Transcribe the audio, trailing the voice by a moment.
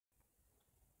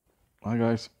Hi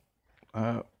guys,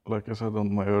 like I said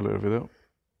on my earlier video,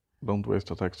 don't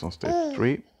waste attacks on state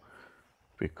 3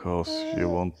 because you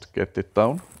won't get it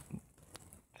down.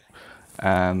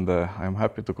 And I'm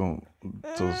happy to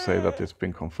say that it's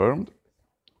been confirmed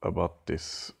about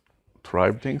this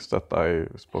tribe things that I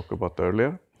spoke about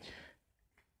earlier.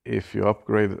 If you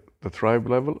upgrade the tribe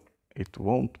level, it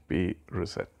won't be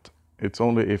reset. It's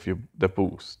only if you the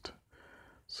boost.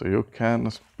 So you can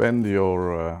spend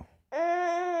your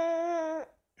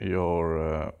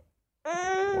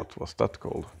what was that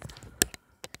called?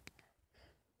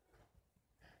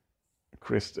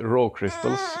 Raw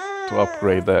crystals to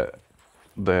upgrade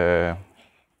the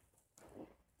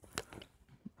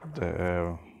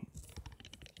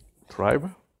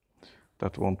tribe.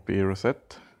 That won't be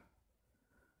reset,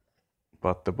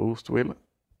 but the boost will.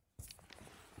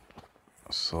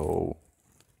 So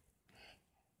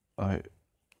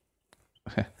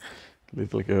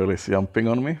little girl is jumping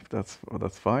on me. That's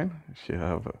fine.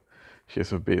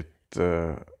 She's a bit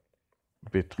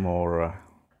more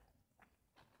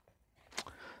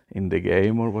in the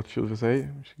game, or what should we say?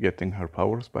 She's getting her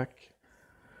powers back.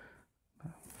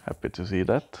 Happy to see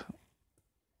that.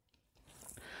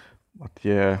 But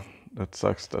yeah, that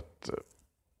sucks that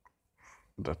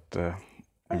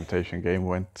invitation game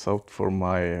went south for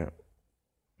my.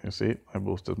 You see, I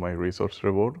boosted my resource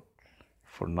reward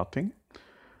for nothing.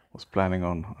 Was planning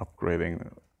on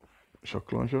upgrading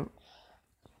shock launcher.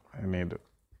 I need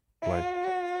like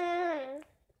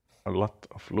a lot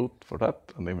of loot for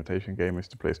that, and the invitation game is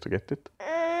the place to get it.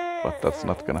 But that's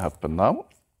not gonna happen now,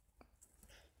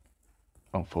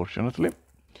 unfortunately.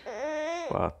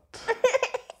 But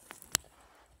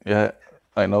yeah,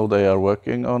 I know they are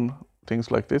working on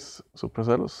things like this,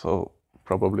 Supercell, so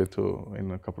probably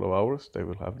in a couple of hours they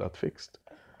will have that fixed.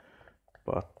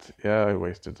 But yeah, I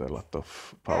wasted a lot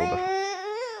of powder.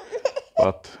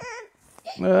 But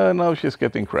now she's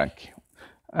getting cranky,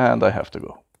 and I have to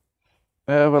go.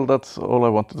 Well, that's all I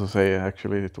wanted to say.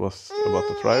 Actually, it was about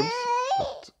the tribes.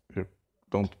 That you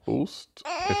don't boost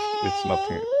if it's not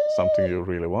something you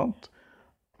really want,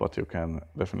 but you can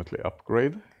definitely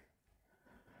upgrade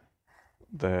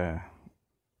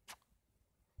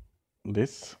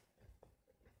this.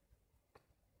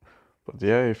 But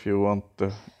yeah, if you want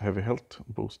the heavy health,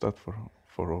 boost that for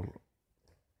all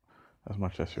as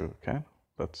much as you can.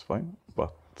 That's fine.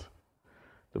 But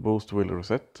the boost will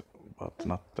reset, but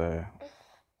not the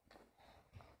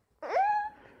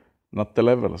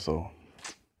level. So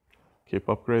keep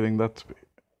upgrading that,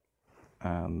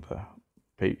 and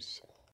peace.